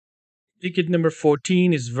Ticket number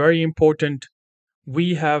 14 is very important.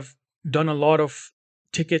 We have done a lot of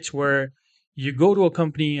tickets where you go to a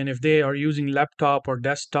company and if they are using laptop or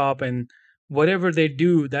desktop and whatever they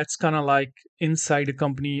do, that's kind of like inside a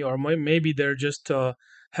company, or maybe they're just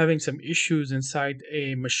having some issues inside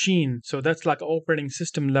a machine. So that's like operating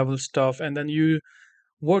system level stuff. And then you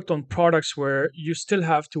worked on products where you still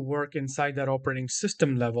have to work inside that operating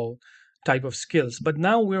system level type of skills. But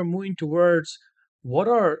now we're moving towards what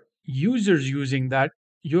are users using that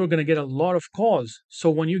you're going to get a lot of calls.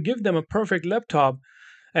 So when you give them a perfect laptop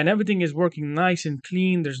and everything is working nice and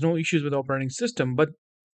clean, there's no issues with operating system, but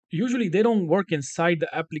usually they don't work inside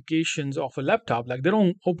the applications of a laptop. Like they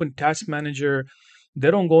don't open task manager,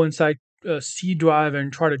 they don't go inside C drive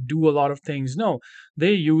and try to do a lot of things. No,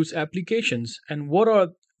 they use applications. And what are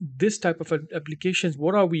this type of applications?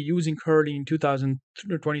 What are we using currently in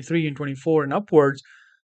 2023 and 24 and upwards?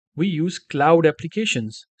 We use cloud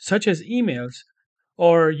applications such as emails,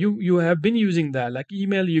 or you have been using that like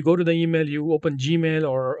email. You go to the email, you open Gmail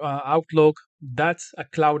or Outlook. That's a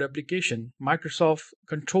cloud application. Microsoft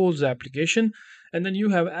controls the application, and then you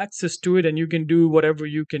have access to it and you can do whatever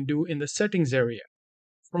you can do in the settings area.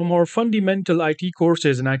 From our fundamental IT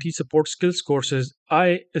courses and IT support skills courses,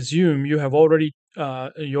 I assume you already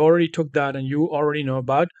took that and you already know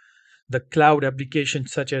about the cloud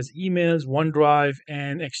applications such as emails, OneDrive,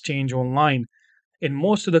 and Exchange Online. In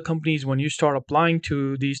most of the companies, when you start applying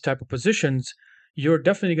to these type of positions, you're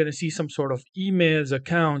definitely going to see some sort of emails,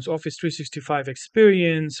 accounts, Office 365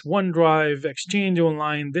 experience, OneDrive, Exchange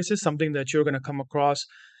Online. This is something that you're going to come across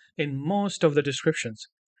in most of the descriptions.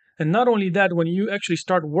 And not only that, when you actually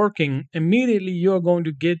start working, immediately you're going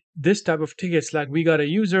to get this type of tickets like we got a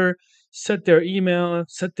user, set their email,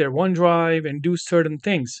 set their OneDrive, and do certain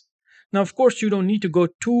things. Now, of course, you don't need to go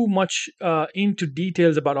too much into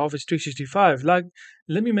details about Office 365. Like,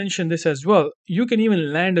 let me mention this as well. You can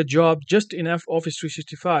even land a job just in Office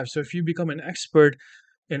 365. So if you become an expert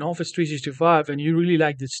in Office 365 and you really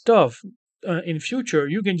like this stuff, in future,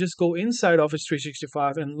 you can just go inside Office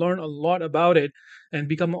 365 and learn a lot about it and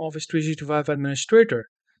become an Office 365 administrator.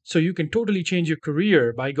 So you can totally change your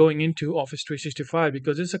career by going into Office 365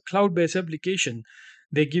 because it's a cloud-based application.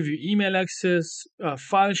 They give you email access,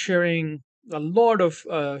 file sharing. A lot of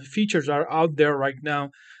features are out there right now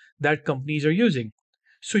that companies are using.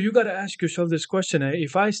 So you got to ask yourself this question: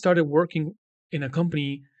 if I started working in a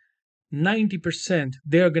company, 90%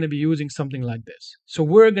 they are going to be using something like this. So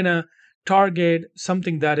we're going to target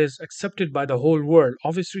something that is accepted by the whole world.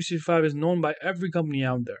 Office 365 is known by every company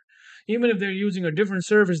out there. Even if they're using a different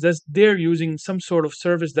service, that's they're using some sort of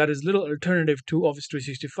service that is little alternative to Office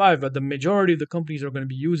 365, but the majority of the companies are going to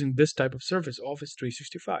be using this type of service, Office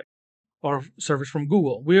 365, or service from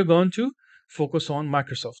Google. We are going to focus on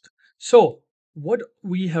Microsoft. So what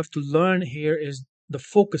we have to learn here is the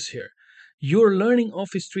focus here. You're learning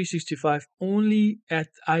Office 365 only at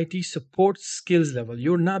IT support skills level.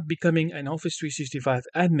 You're not becoming an Office 365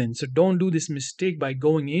 admin. So don't do this mistake by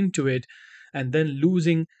going into it and then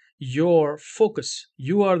losing your focus.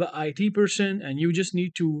 You are the IT person and you just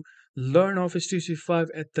need to learn Office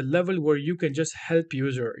 365 at the level where you can just help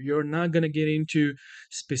user. You're not going to get into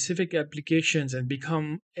specific applications and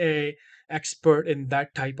become a expert in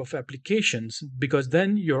that type of applications, because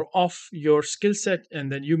then you're off your skill set and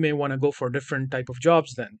then you may want to go for different type of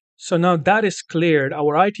jobs then. So now that is cleared,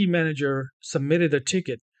 our IT manager submitted a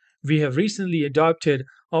ticket. We have recently adopted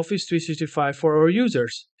Office 365 for our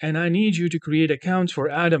users, and I need you to create accounts for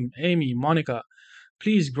Adam, Amy, Monica.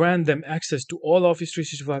 Please grant them access to all Office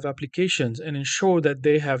 365 applications and ensure that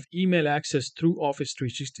they have email access through Office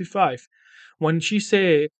 365. When she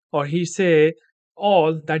say or he say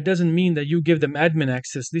all, that doesn't mean that you give them admin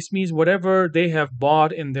access. This means whatever they have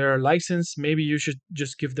bought in their license, maybe you should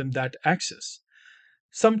just give them that access.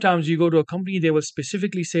 Sometimes you go to a company, they will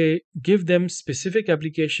specifically say, give them specific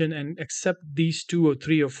application and accept these two or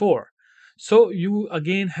three or four. So you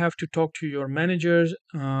again have to talk to your managers,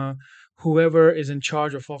 whoever is in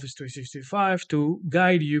charge of Office 365 to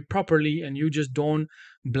guide you properly, and you just don't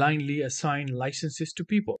blindly assign licenses to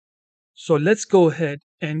people. So let's go ahead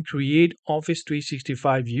and create Office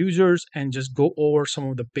 365 users and just go over some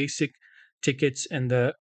of the basic tickets, and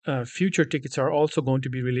the future tickets are also going to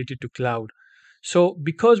be related to cloud. So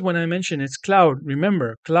because when I mention it's cloud,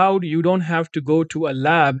 remember, cloud, you don't have to go to a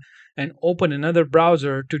lab and open another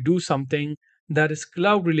browser to do something that is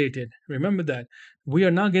cloud related. Remember that. We are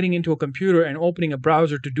not getting into a computer and opening a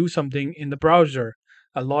browser to do something in the browser.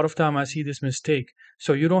 A lot of time I see this mistake.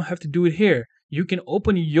 So you don't have to do it here. You can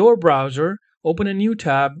open your browser, open a new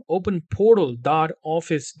tab, open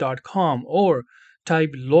portal.office.com, or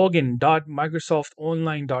type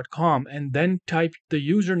login.microsoftonline.com and then type the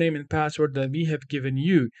username and password that we have given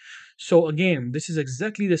you. So again, this is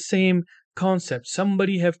exactly the same concept.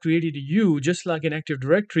 Somebody have created you, just like in Active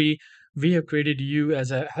Directory we have created you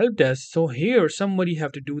as a help desk. So here somebody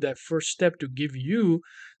have to do that first step to give you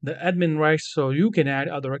the admin rights so you can add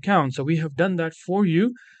other accounts. So we have done that for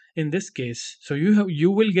you in this case. So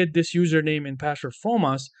you will get this username and password from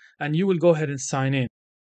us, and you will go ahead and sign in.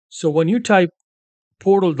 So when you type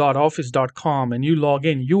portal.office.com and you log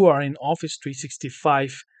in, you are in Office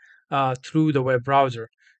 365 through the web browser.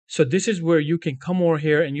 So this is where you can come over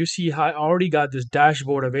here and you see how I already got this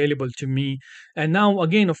dashboard available to me. And now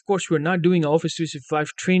again, of course, we're not doing Office 365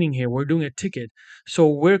 training here. We're doing a ticket. So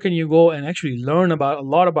where can you go and actually learn about a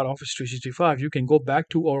lot about Office 365? You can go back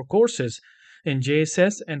to our courses in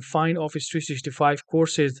JSS and find Office 365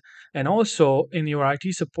 courses. And also in your IT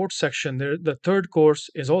support section, there the third course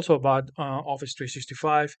is also about Office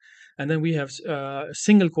 365. And then we have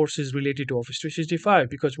single courses related to Office 365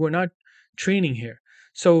 because we're not training here.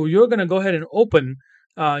 So you're going to go ahead and open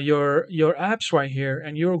your apps right here,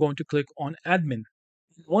 and you're going to click on admin.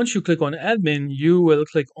 Once you click on admin, you will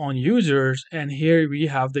click on users, and here we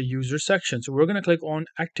have the user section. So we're going to click on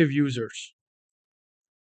active users.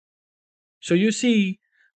 So you see,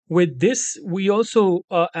 with this, we also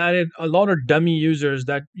added a lot of dummy users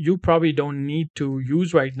that you probably don't need to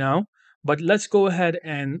use right now. But let's go ahead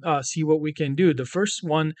and see what we can do. The first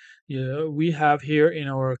one we have here in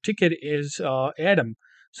our ticket is Adam.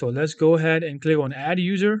 So let's go ahead and click on add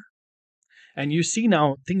user. And you see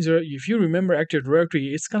now things are, if you remember Active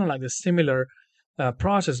Directory, it's kind of like a similar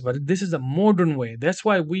process, but this is a modern way. That's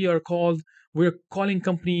why we're calling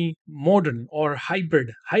company modern or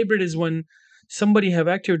hybrid. Hybrid is when somebody have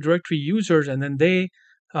Active Directory users and then they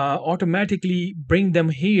automatically bring them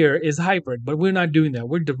here is hybrid, but we're not doing that.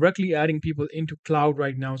 We're directly adding people into cloud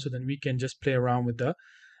right now, so then we can just play around with the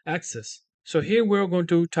access. So here we're going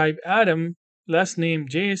to type Adam, last name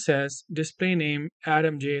JSS, display name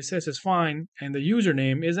Adam JSS is fine, and the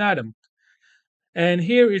username is Adam. And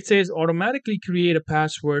here it says automatically create a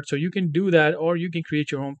password. So you can do that, or you can create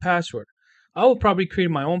your own password. I will probably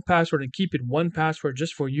create my own password and keep it one password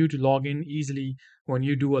just for you to log in easily when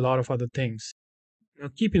you do a lot of other things. Now,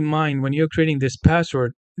 keep in mind when you're creating this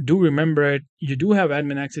password, do remember it. You do have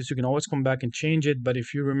admin access. You can always come back and change it. But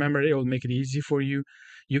if you remember it, it will make it easy for you.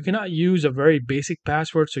 You cannot use a very basic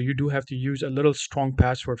password. So you do have to use a little strong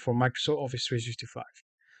password for Microsoft Office 365.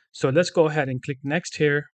 So let's go ahead and click next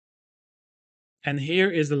here. And here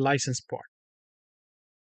is the license part.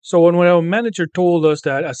 So when our manager told us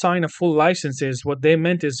that assign a full licenses, what they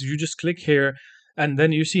meant is you just click here and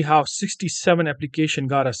then you see how 67 application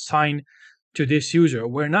got assigned to this user.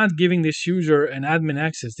 We're not giving this user an admin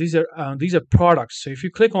access. These are products. So if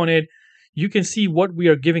you click on it, you can see what we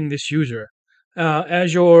are giving this user.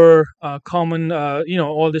 Azure, common,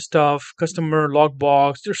 all this stuff, customer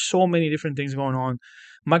logbox. There's so many different things going on.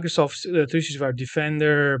 Microsoft 365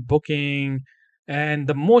 Defender, booking, and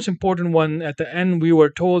the most important one at the end, we were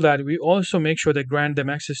told that we also make sure that grant them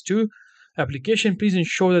access to application. Please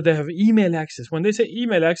ensure that they have email access. When they say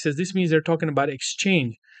email access, this means they're talking about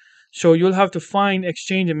Exchange. So you'll have to find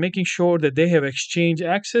Exchange and making sure that they have Exchange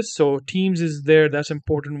access. So Teams is there. That's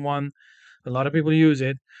important one. A lot of people use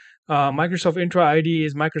it. Microsoft Intra ID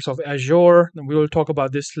is Microsoft Azure. And we will talk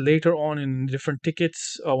about this later on in different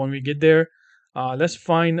tickets when we get there. Let's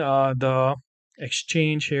find the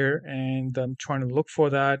Exchange here, and I'm trying to look for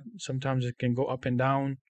that. Sometimes it can go up and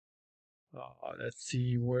down. Let's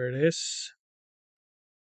see where it is.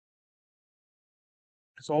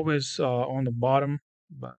 It's always on the bottom,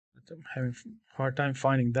 but I'm having a hard time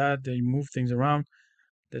finding that. They move things around.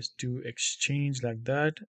 Let's do Exchange like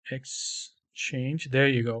that. Exchange. There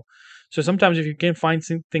you go. So sometimes if you can't find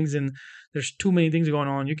things in, there's too many things going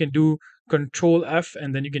on, you can do Control F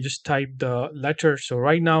and then you can just type the letter. So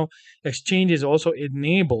right now, Exchange is also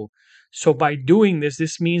enabled. So by doing this,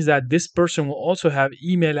 this means that this person will also have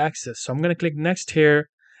email access. So I'm going to click next here.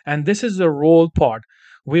 And this is the role part.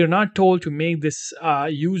 We are not told to make this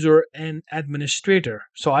user an administrator.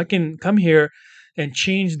 So I can come here and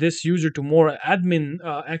change this user to more admin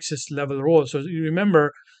access level role. So you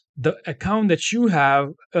remember the account that you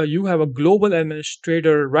have a global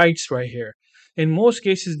administrator rights right here. In most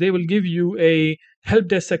cases, they will give you a help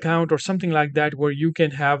desk account or something like that where you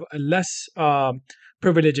can have a less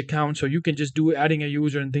privilege account. So you can just do adding a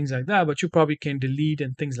user and things like that, but you probably can delete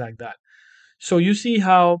and things like that. So you see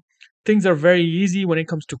how things are very easy when it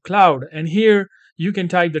comes to cloud. And here you can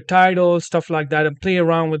type the title, stuff like that, and play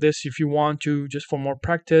around with this if you want to, just for more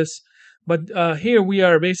practice. But here we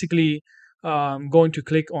are basically going to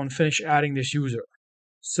click on finish adding this user.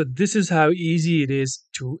 So this is how easy it is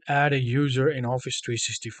to add a user in Office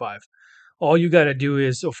 365. All you got to do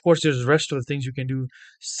is, of course, there's the rest of the things you can do.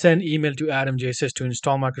 Send email to Adam JSS to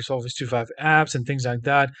install Microsoft Office 365 apps and things like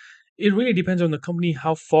that. It really depends on the company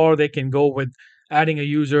how far they can go with adding a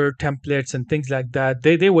user, templates, and things like that.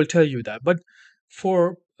 They will tell you that. But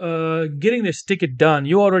for getting this ticket done,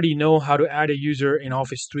 you already know how to add a user in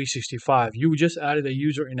Office 365. You just added a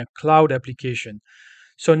user in a cloud application.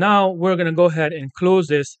 So now we're going to go ahead and close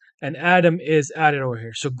this, and Adam is added over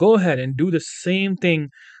here. So go ahead and do the same thing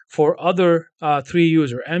for other three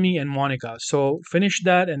users, Emmy and Monica. So finish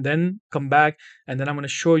that and then come back, and then I'm going to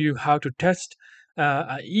show you how to test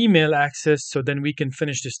email access, so then we can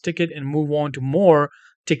finish this ticket and move on to more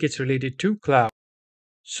tickets related to cloud.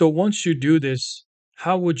 So once you do this,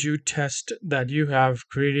 how would you test that you have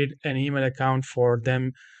created an email account for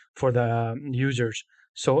them, for the users?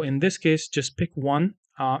 So in this case, just pick one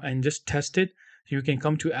and just test it. You can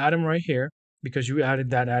come to Adam right here because you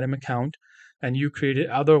added that Adam account, and you created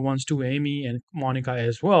other ones too, Amy and Monica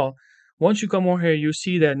as well. Once you come over here, you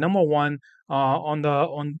see that number one on the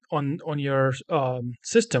on your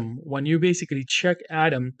system, when you basically check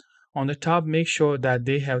Adam on the top, make sure that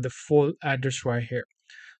they have the full address right here.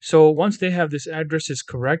 So once they have this address is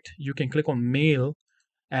correct, you can click on mail,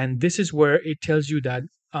 and this is where it tells you that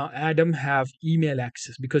Adam have email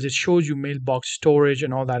access because it shows you mailbox storage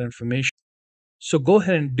and all that information. So go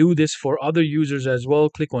ahead and do this for other users as well.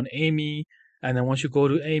 Click on Amy, and then once you go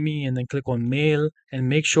to Amy and then click on mail, and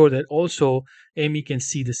make sure that also Amy can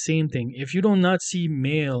see the same thing. If you do not see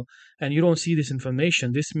mail and you don't see this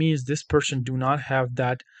information, this means this person do not have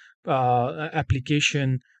that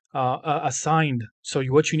application assigned. So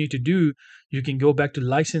what you need to do, you can go back to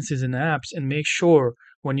licenses and apps and make sure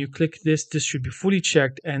when you click this, this should be fully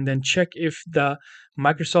checked, and then check if the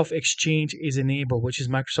Microsoft Exchange is enabled, which is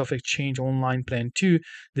Microsoft Exchange Online Plan 2.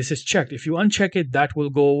 This is checked. If you uncheck it, that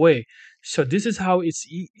will go away. So this is how it's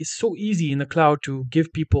so easy in the cloud to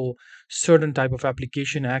give people certain type of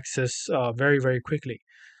application access very, very quickly.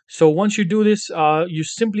 So once you do this, you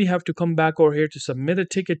simply have to come back over here to submit a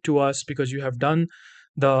ticket to us because you have done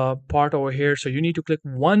the part over here. So you need to click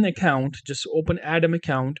one account, just open Adam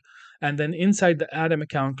account, and then inside the Adam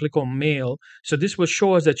account, click on mail. So this will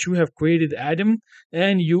show us that you have created Adam,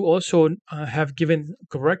 and you also have given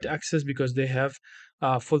correct access because they have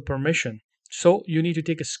full permission. So you need to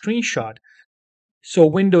take a screenshot. So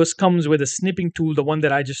Windows comes with a snipping tool, the one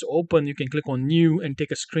that I just opened. You can click on new and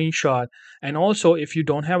take a screenshot. And also, if you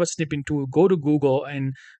don't have a snipping tool, go to Google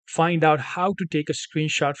and find out how to take a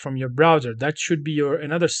screenshot from your browser. That should be your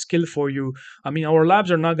another skill for you. I mean, our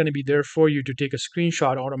labs are not going to be there for you to take a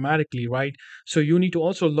screenshot automatically, right? So you need to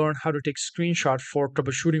also learn how to take screenshot for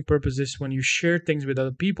troubleshooting purposes. When you share things with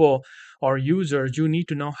other people or users, you need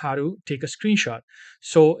to know how to take a screenshot.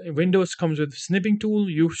 So Windows comes with snipping tool.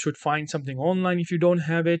 You should find something online if you don't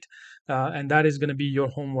have it, and that is going to be your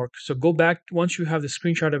homework. So go back once you have the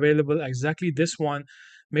screenshot available, exactly this one.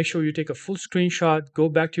 Make sure you take a full screenshot, go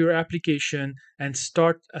back to your application and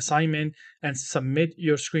start assignment and submit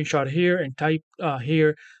your screenshot here and type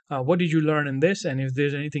here, what did you learn in this? And if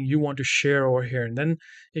there's anything you want to share over here. And then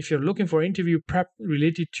if you're looking for interview prep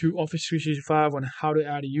related to Office 365 on how to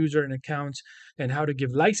add a user and accounts and how to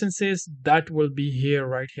give licenses, that will be here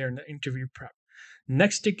right here in the interview prep.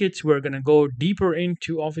 Next tickets, we're going to go deeper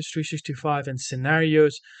into Office 365 and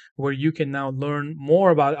scenarios where you can now learn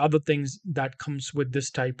more about other things that comes with this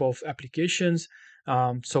type of applications.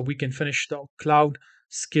 So we can finish the cloud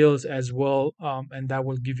skills as well, and that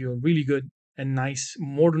will give you a really good and nice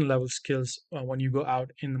modern level skills when you go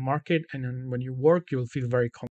out in the market, and then when you work, you'll feel very comfortable.